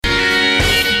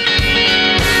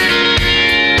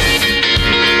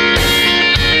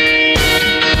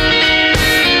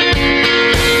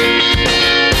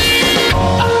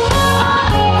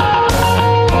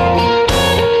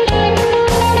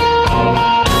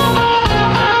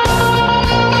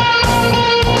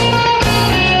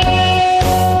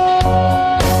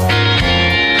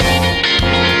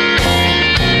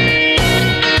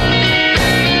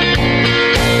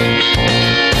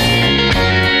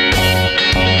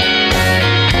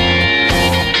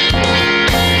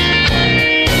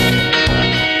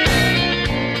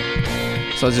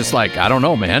So I was just like, I don't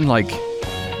know, man. Like,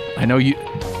 I know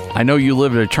you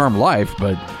live a charmed life,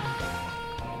 but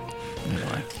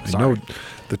I know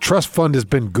the trust fund has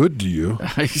been good to you.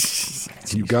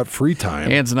 You got free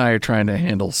time. Hans and I are trying to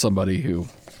handle somebody who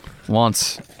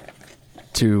wants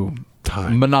to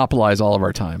monopolize all of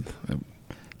our time.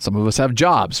 Some of us have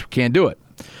jobs. We can't do it.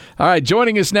 All right,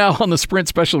 joining us now on the Sprint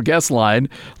special guest line,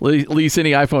 lease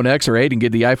any iPhone X or 8 and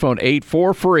get the iPhone 8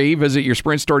 for free. Visit your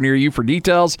Sprint store near you for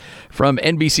details. From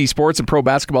NBC Sports and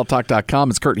ProBasketballTalk.com,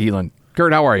 it's Kurt Helin.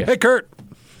 Kurt, how are you? Hey, Kurt.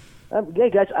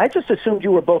 Hey, guys, I just assumed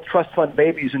you were both trust fund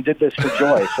babies and did this for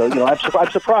joy. So,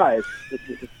 I'm surprised.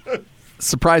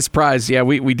 Surprise, surprise. Yeah,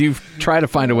 we do try to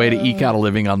find a way to eke out a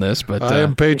living on this. But I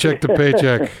am paycheck to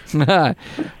paycheck.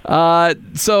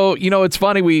 So, it's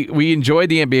funny. We enjoyed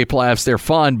the NBA playoffs. They're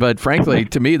fun. But frankly,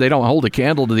 to me, they don't hold a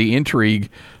candle to the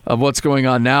intrigue of what's going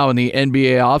on now in the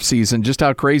NBA offseason. Just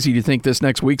how crazy do you think this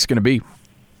next week's going to be?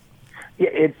 Yeah,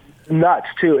 it's nuts,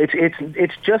 too.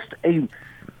 It's just a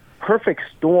perfect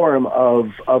storm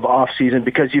of offseason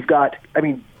because you've got,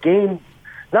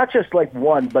 not just like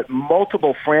one, but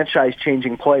multiple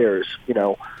franchise-changing players,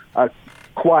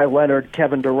 Kawhi Leonard,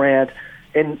 Kevin Durant,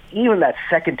 and even that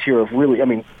second tier of really,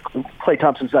 Klay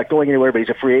Thompson's not going anywhere, but he's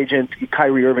a free agent,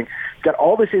 Kyrie Irving. You've got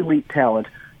all this elite talent.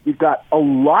 You've got a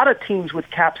lot of teams with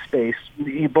cap space,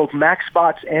 both max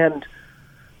spots and,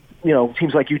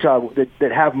 teams like Utah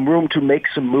that have room to make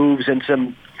some moves and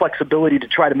some flexibility to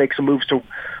try to make some moves to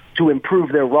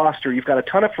improve their roster. You've got a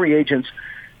ton of free agents.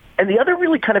 And the other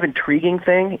really kind of intriguing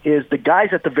thing is the guys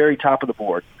at the very top of the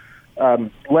board,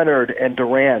 Leonard and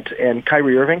Durant and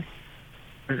Kyrie Irving,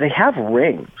 they have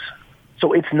rings.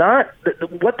 So it's not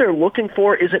what they're looking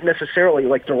for isn't necessarily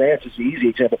like Durant is the easy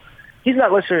example. He's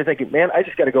not necessarily thinking, man, I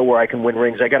just got to go where I can win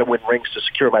rings. I got to win rings to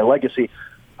secure my legacy.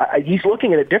 He's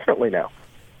looking at it differently now.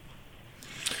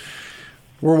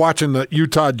 We're watching the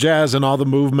Utah Jazz and all the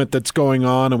movement that's going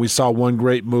on, and we saw one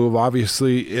great move,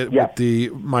 obviously, with the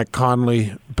Mike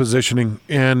Conley positioning.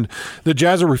 And the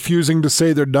Jazz are refusing to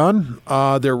say they're done.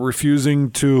 They're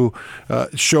refusing to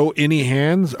show any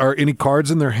hands or any cards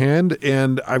in their hand.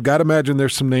 And I've got to imagine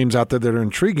there's some names out there that are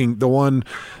intriguing. The one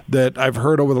that I've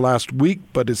heard over the last week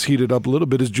but has heated up a little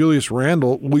bit is Julius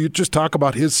Randle. Will you just talk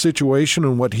about his situation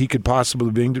and what he could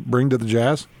possibly bring to the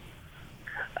Jazz?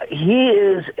 He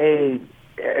is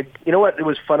you know what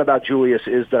was fun about Julius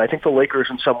is that I think the Lakers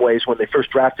in some ways when they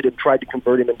first drafted him tried to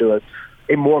convert him into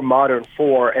a more modern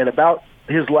four, and about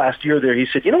his last year there he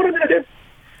said, you know what I'm going to do?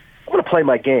 I'm going to play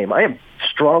my game. I am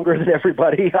stronger than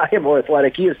everybody. I am more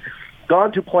athletic. He has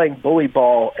gone to playing bully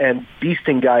ball and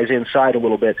beasting guys inside a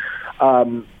little bit.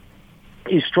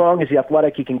 He's strong. He's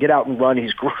athletic. He can get out and run.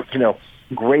 He's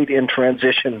great in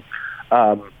transition.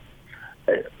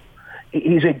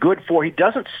 He's a good four. He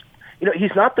doesn't...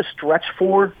 he's not the stretch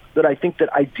four that I think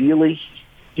that ideally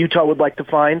Utah would like to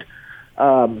find.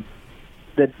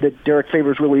 That Derek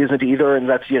Favors really isn't either, and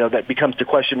that's that becomes the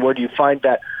question: where do you find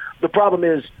that? The problem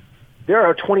is there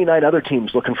are 29 other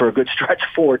teams looking for a good stretch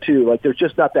four too. Like there's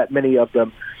just not that many of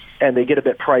them, and they get a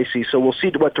bit pricey. So we'll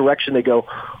see what direction they go.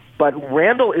 But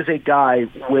Randall is a guy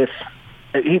with.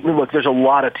 Look, there's a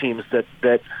lot of teams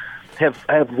that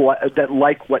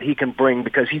like what he can bring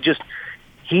because he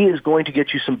is going to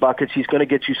get you some buckets. He's going to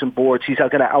get you some boards. He's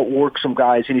going to outwork some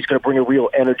guys, and he's going to bring a real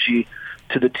energy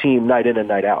to the team night in and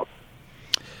night out.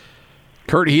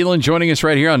 Kurt Helin joining us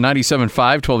right here on 97.5,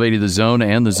 1280 The Zone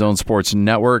and the Zone Sports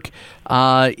Network.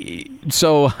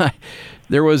 So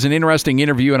there was an interesting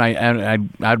interview, and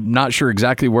I'm not sure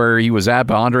exactly where he was at,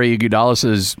 but Andre Iguodala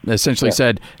has essentially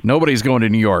said, nobody's going to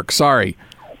New York. Sorry.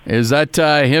 Is that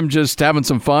him just having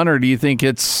some fun, or do you think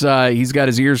it's he's got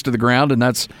his ears to the ground, and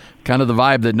that's kind of the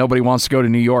vibe that nobody wants to go to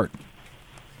New York?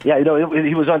 Yeah,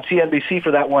 he was on CNBC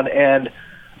for that one, and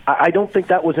I don't think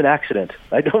that was an accident.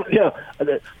 I don't,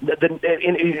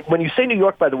 when you say New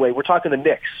York, by the way, we're talking the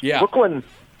Knicks. Yeah. Brooklyn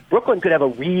could have a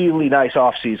really nice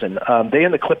offseason. They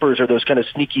and the Clippers are those kind of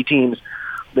sneaky teams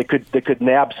that could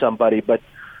nab somebody, but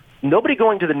nobody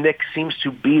going to the Knicks seems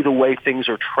to be the way things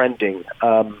are trending.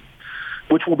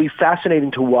 Which will be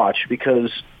fascinating to watch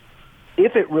because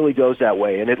if it really goes that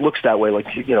way, and it looks that way, like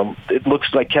it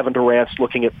looks like Kevin Durant's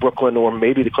looking at Brooklyn or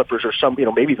maybe the Clippers or some,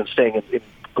 maybe even staying in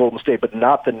Golden State, but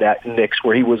not the Knicks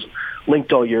where he was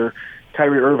linked all year.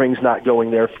 Kyrie Irving's not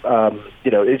going there.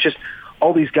 It's just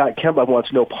all these guys. Kemba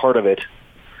wants no part of it.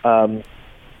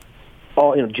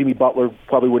 Jimmy Butler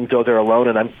probably wouldn't go there alone,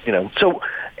 and So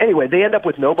anyway, they end up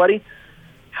with nobody.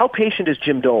 How patient is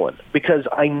Jim Dolan? Because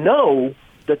I know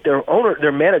that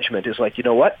their management is like, you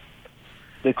know what?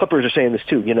 The Clippers are saying this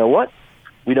too. You know what?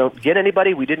 We don't get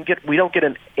anybody. We don't get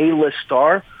an A-list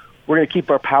star. We're going to keep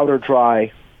our powder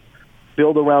dry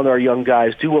build around our young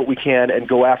guys, do what we can, and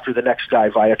go after the next guy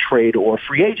via trade or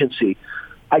free agency.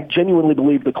 I genuinely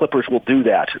believe the Clippers will do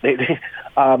that.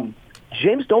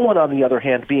 James Dolan, on the other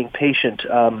hand, being patient,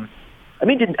 I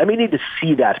need to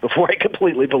see that before I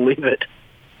completely believe it.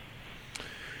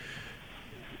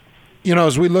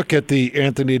 As we look at the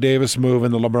Anthony Davis move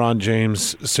and the LeBron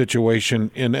James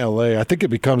situation in L.A., I think it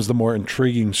becomes the more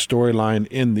intriguing storyline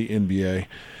in the NBA.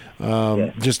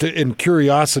 Just in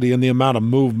curiosity and the amount of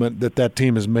movement that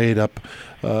team has made up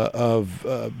of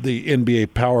the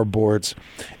NBA power boards.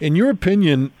 In your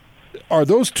opinion, are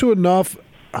those two enough?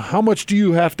 How much do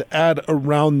you have to add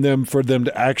around them for them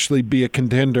to actually be a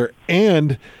contender?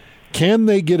 And can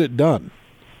they get it done?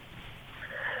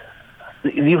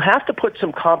 You have to put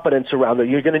some confidence around them.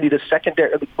 You're going to need a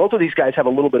secondary. Both of these guys have a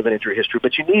little bit of an injury history,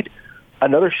 but you need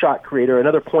another shot creator,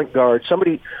 another point guard,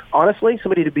 somebody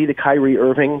to be the Kyrie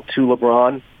Irving to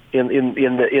LeBron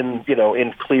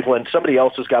in Cleveland. Somebody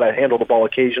else has got to handle the ball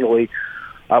occasionally,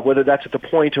 whether that's at the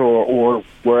point or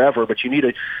wherever. But you need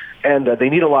they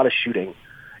need a lot of shooting.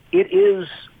 It is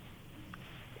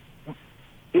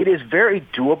very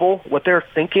doable what they're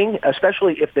thinking,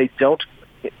 especially if they don't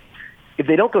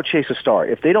go chase a star,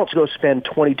 if they don't go spend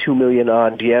 $22 million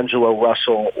on D'Angelo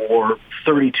Russell or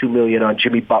 $32 million on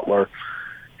Jimmy Butler,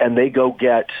 and they go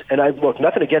get, and I look,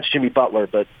 nothing against Jimmy Butler,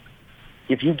 but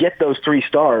if you get those 3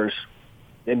 stars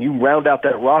and you round out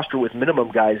that roster with minimum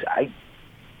guys, I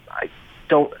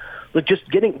don't look. Just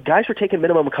getting guys are taking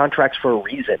minimum contracts for a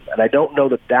reason, and I don't know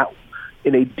that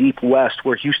in a deep West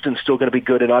where Houston's still going to be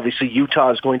good, and obviously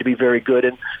Utah is going to be very good,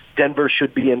 and Denver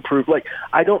should be improved. Like,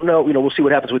 I don't know, we'll see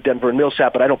what happens with Denver and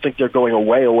Millsap, but I don't think they're going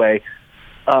away.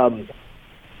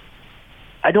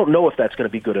 I don't know if that's going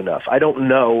to be good enough. I don't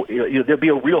know. There'll be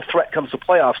a real threat comes to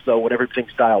playoffs, though, when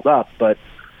everything's dialed up, but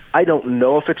I don't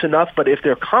know if it's enough. But if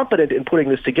they're competent in putting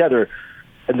this together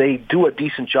and they do a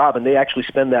decent job and they actually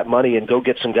spend that money and go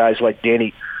get some guys like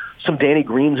Danny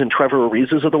Greens and Trevor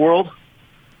Arizas of the world,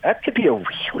 that could be a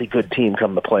really good team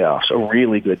come the playoffs, a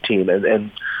really good team. And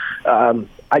I'm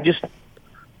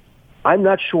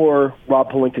not sure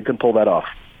Rob Pelinka can pull that off.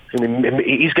 I mean,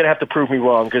 he's going to have to prove me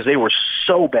wrong because they were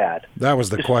so bad. That was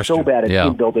the question. So bad at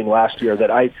team building last year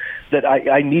that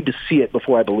I need to see it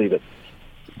before I believe it.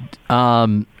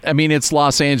 It's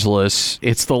Los Angeles.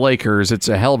 It's the Lakers. It's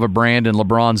a hell of a brand, and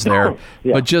LeBron's there.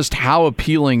 Yeah. But just how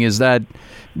appealing is that?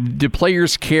 Do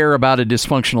players care about a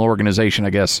dysfunctional organization, I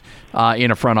guess,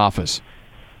 in a front office?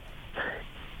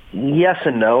 Yes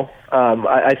and no.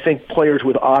 I think players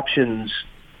with options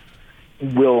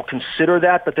will consider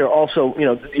that, but they're also,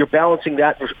 you're balancing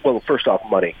that. Well, first off,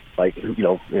 money. Like, you're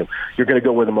going to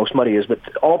go where the most money is.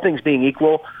 But all things being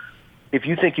equal, if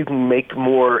you think you can make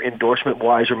more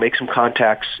endorsement-wise or make some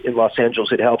contacts in Los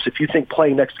Angeles, it helps. If you think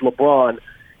playing next to LeBron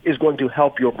is going to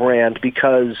help your brand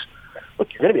because,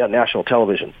 look, you're going to be on national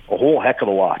television a whole heck of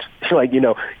a lot. You're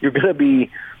going to be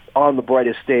on the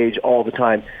brightest stage all the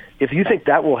time. If you think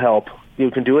that will help, you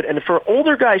can do it. And for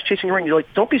older guys chasing a ring, you're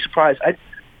like, don't be surprised.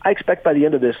 I expect by the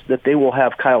end of this that they will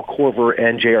have Kyle Korver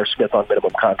and J.R. Smith on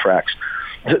minimum contracts.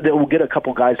 They will get a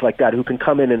couple guys like that who can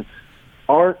come in and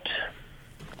aren't,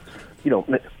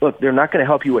 look, they're not going to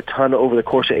help you a ton over the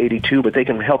course of 82, but they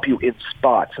can help you in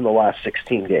spots in the last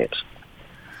 16 games.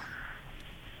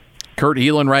 Kurt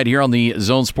Helin right here on the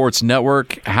Zone Sports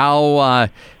Network. How,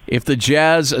 if the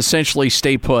Jazz essentially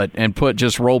stay put and put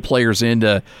just role players in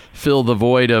to fill the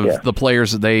void of the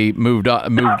players that they moved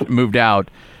out,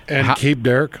 and keep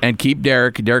Derek.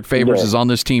 Derek Favors is on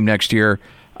this team next year.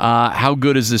 How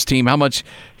good is this team? How much?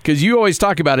 Because you always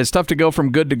talk about it's tough to go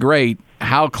from good to great.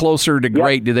 How closer to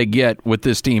great do they get with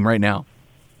this team right now?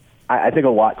 I think a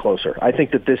lot closer. I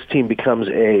think that this team becomes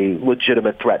a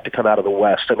legitimate threat to come out of the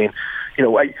West. I mean,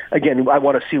 I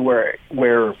want to see where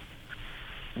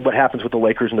what happens with the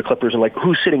Lakers and the Clippers, and like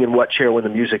who's sitting in what chair when the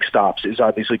music stops is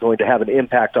obviously going to have an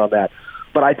impact on that.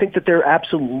 But I think that they're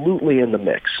absolutely in the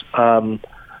mix.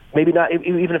 Maybe not,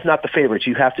 even if not the favorites,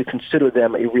 you have to consider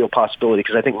them a real possibility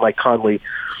because I think Mike Conley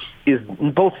is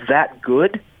both that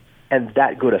good and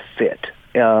that good a fit,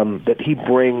 that he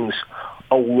brings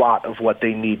a lot of what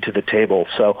they need to the table.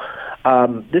 So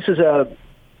this is the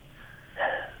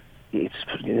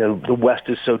West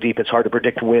is so deep it's hard to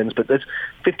predict wins, but this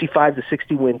 55 to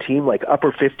 60 win team, like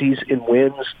upper 50s in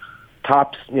wins,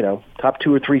 top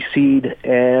 2 or 3 seed,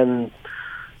 and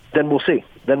then we'll see.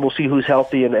 Then we'll see who's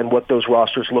healthy and what those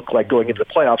rosters look like going into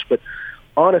the playoffs. But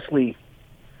honestly,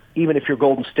 even if you're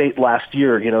Golden State last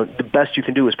year, the best you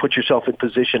can do is put yourself in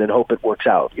position and hope it works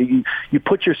out. You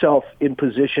put yourself in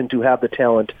position to have the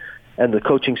talent and the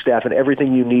coaching staff and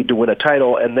everything you need to win a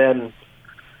title, and then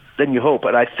than you hope.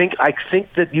 And I think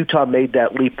that Utah made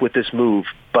that leap with this move,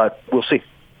 but we'll see.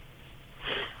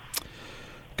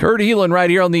 Kurt Helin right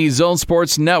here on the Zone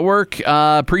Sports Network.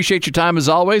 Appreciate your time as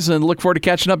always, and look forward to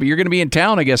catching up. You're going to be in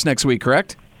town, I guess, next week,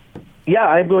 correct? Yeah,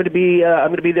 I'm going to be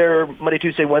there Monday,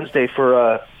 Tuesday, Wednesday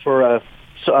for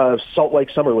Salt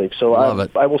Lake Summer League. So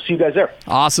I will see you guys there.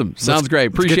 Awesome, sounds great.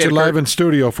 Appreciate get you it, live Kurt. in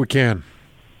studio if we can.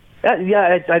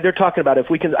 They're talking about it. If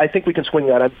we can, I think we can swing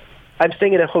that. I'm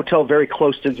staying in a hotel very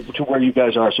close to where you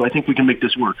guys are, so I think we can make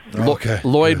this work. Okay.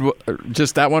 Lloyd,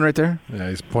 just that one right there? Yeah,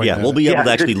 he's pointing. Yeah, we'll be able to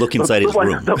actually look inside his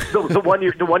room.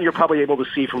 The one you're probably able to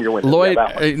see from your window.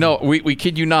 Lloyd, no, we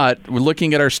kid you not. We're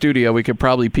looking at our studio. We could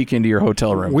probably peek into your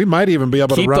hotel room. We might even be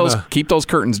able to keep those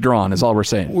curtains drawn, is all we're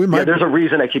saying. There's a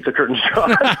reason I keep the curtains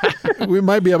drawn. We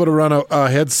might be able to run a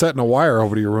headset and a wire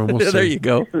over to your room. We'll see. There you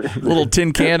go. A little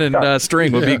tin can and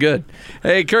string would be good.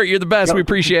 Hey, Kurt, you're the best. We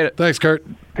appreciate it. Thanks, Kurt.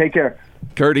 Take care.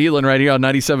 Kurt Helin right here on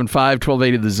 97.5,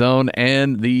 1280 The Zone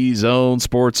and the Zone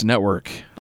Sports Network.